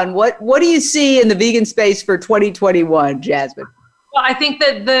 2021. What do you see in the vegan space for 2021, Jasmin? Well, I think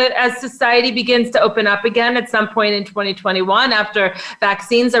that as society begins to open up again at some point in 2021, after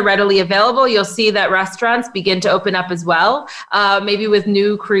vaccines are readily available, you'll see that restaurants begin to open up as well, maybe with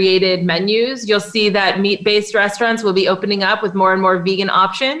new created menus. You'll see that meat-based restaurants will be opening up with more and more vegan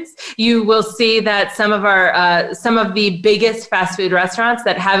options. You will see that some of the biggest fast food restaurants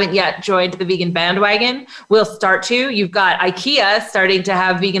that haven't yet joined the vegan bandwagon will start to. You've got IKEA starting to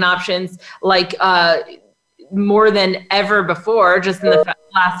have vegan options like more than ever before. Just in the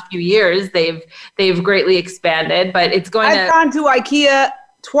last few years, they've greatly expanded, but it's going I've gone to IKEA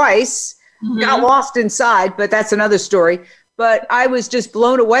twice, got lost inside, but that's another story. But I was just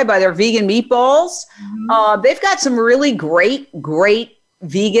blown away by their vegan meatballs. They've got some really great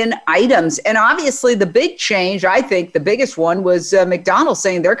vegan items. And obviously the big change, I think the biggest one was McDonald's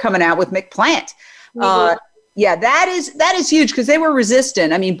saying they're coming out with McPlant. Yeah, that is huge because they were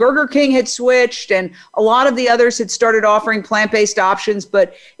resistant. I mean, Burger King had switched and a lot of the others had started offering plant-based options,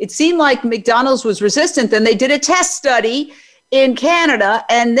 but it seemed like McDonald's was resistant. Then they did a test study in Canada,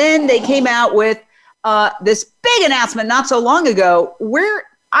 and then they came out with this big announcement not so long ago where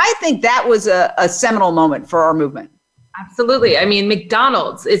I think that was a seminal moment for our movement. Absolutely. I mean,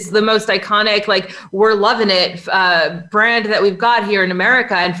 McDonald's, it's the most iconic, like, we're loving it brand that we've got here in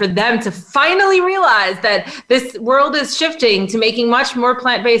America. And for them to finally realize that this world is shifting to making much more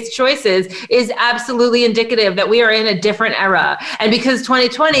plant-based choices is absolutely indicative that we are in a different era. And because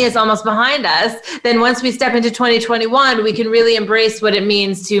 2020 is almost behind us, then once we step into 2021, we can really embrace what it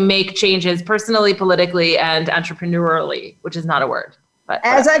means to make changes personally, politically, and entrepreneurially, which is not a word.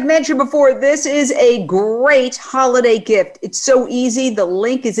 As I've mentioned before, this is a great holiday gift. It's so easy. The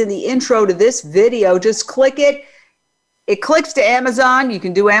link is in the intro to this video. Just click it. It clicks to Amazon. You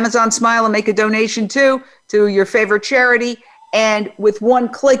can do Amazon Smile and make a donation too to your favorite charity. And with one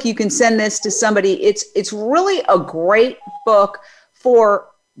click, you can send this to somebody. It's really a great book for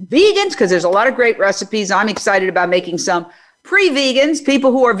vegans because there's a lot of great recipes. I'm excited about making some. Pre-vegans,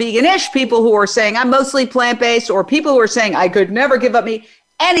 people who are veganish, people who are saying I'm mostly plant-based, or people who are saying I could never give up meat,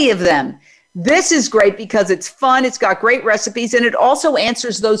 any of them. This is great because it's fun. It's got great recipes, and it also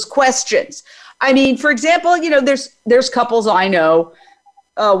answers those questions. I mean, for example, there's couples I know.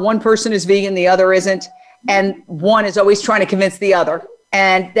 One person is vegan, the other isn't, and one is always trying to convince the other,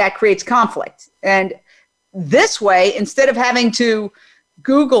 and that creates conflict. And this way, instead of having to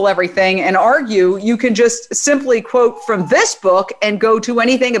Google everything and argue, you can just simply quote from this book and go to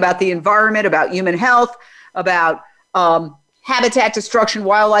anything about the environment, about human health, about habitat destruction,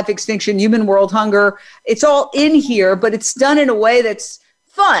 wildlife extinction, human world hunger. It's all in here, but it's done in a way that's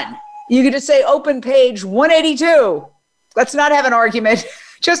fun. You could just say open page 182. Let's not have an argument.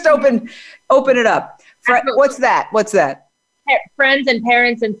 Just open it up. What's that? Friends and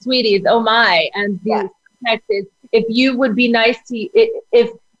parents and sweeties. Oh my. And the text is, if you would be nice to,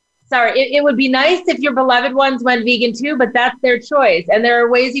 it would be nice if your beloved ones went vegan too, but that's their choice. And there are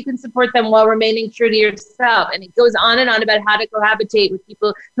ways you can support them while remaining true to yourself. And it goes on and on about how to cohabitate with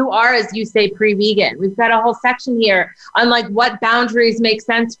people who are, as you say, pre-vegan. We've got a whole section here on like what boundaries make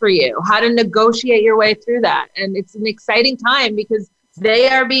sense for you, how to negotiate your way through that. And it's an exciting time because they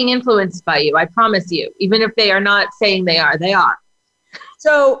are being influenced by you. I promise you, even if they are not saying they are.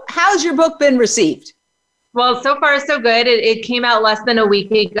 So how's your book been received? Well, so far so good. It came out less than a week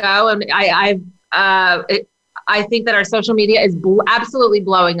ago, and I think that our social media is absolutely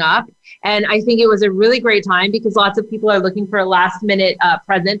blowing up. And I think it was a really great time because lots of people are looking for a last minute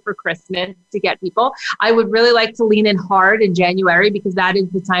present for Christmas to get people. I would really like to lean in hard in January because that is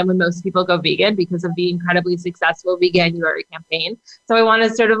the time when most people go vegan because of the incredibly successful Veganuary campaign. So I want to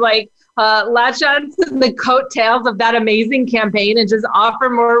sort of like latch on to the coattails of that amazing campaign and just offer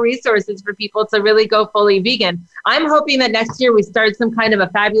more resources for people to really go fully vegan. I'm hoping that next year we start some kind of a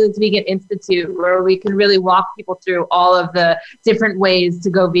fabulous vegan institute where we can really walk people through all of the different ways to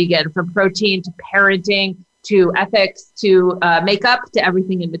go vegan, from protein to parenting to ethics to makeup to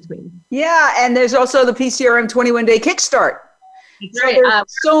everything in between. Yeah, and there's also the PCRM 21-day kickstart. So there's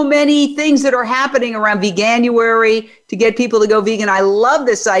so many things that are happening around Veganuary to get people to go vegan. I love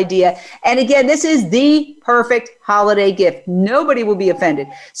this idea. And again, this is the perfect holiday gift. Nobody will be offended.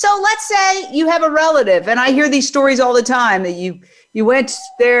 So let's say you have a relative, and I hear these stories all the time that you went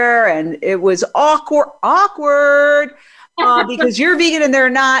there and it was awkward because you're vegan and they're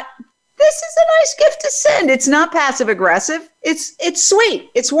not. This is a nice gift to send. It's not passive aggressive. It's sweet.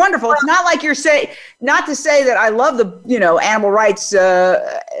 It's wonderful. It's not like you're saying, not to say that I love the, animal rights,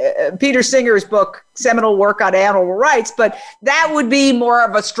 Peter Singer's book, seminal work on animal rights, but that would be more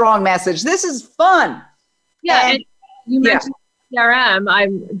of a strong message. This is fun. Yeah. And you mentioned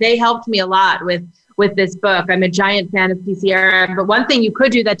PCRM. They helped me a lot with this book. I'm a giant fan of PCRM, but one thing you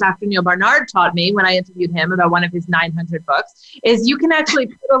could do that Dr. Neil Barnard taught me when I interviewed him about one of his 900 books is you can actually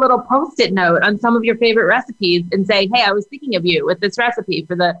put a little Post-it note on some of your favorite recipes and say, hey, I was thinking of you with this recipe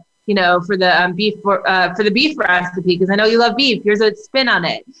for the beef recipe, because I know you love beef. Here's a spin on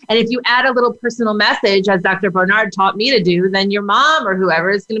it. And if you add a little personal message, as Dr. Barnard taught me to do, then your mom or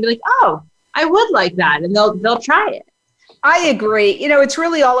whoever is going to be like, oh, I would like that. And they'll try it. I agree. It's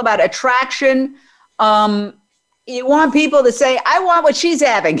really all about attraction. You want people to say, I want what she's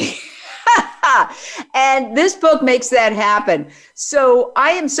having. And this book makes that happen. So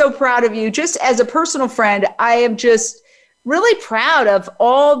I am so proud of you. Just as a personal friend, I am just really proud of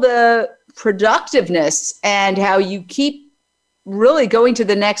all the productiveness and how you keep really going to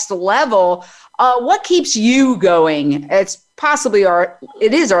the next level. What keeps you going?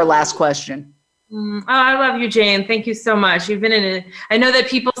 It is our last question. Oh, I love you, Jane. Thank you so much. You've been I know that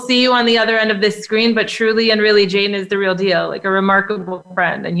people see you on the other end of this screen, but truly and really, Jane is the real deal, like a remarkable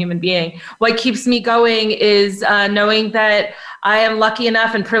friend and human being. What keeps me going is knowing that I am lucky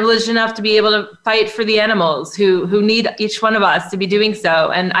enough and privileged enough to be able to fight for the animals who need each one of us to be doing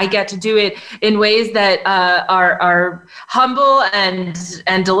so. And I get to do it in ways that are humble and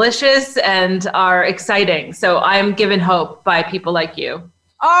delicious and are exciting. So I'm given hope by people like you.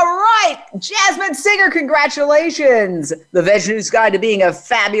 All right, Jasmin Singer, congratulations. The VegNews Guide to Being a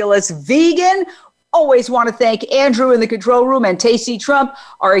Fabulous Vegan. Always want to thank Andrew in the control room and Tacey Trump,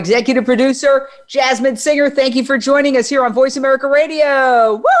 our executive producer. Jasmin Singer, thank you for joining us here on Voice America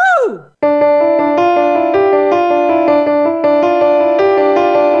Radio. Woo!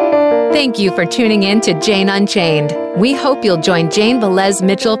 Thank you for tuning in to Jane Unchained. We hope you'll join Jane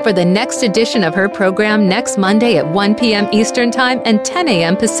Velez-Mitchell for the next edition of her program next Monday at 1 p.m. Eastern Time and 10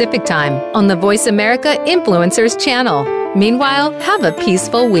 a.m. Pacific Time on the Voice America Influencers channel. Meanwhile, have a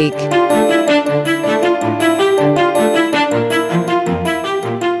peaceful week.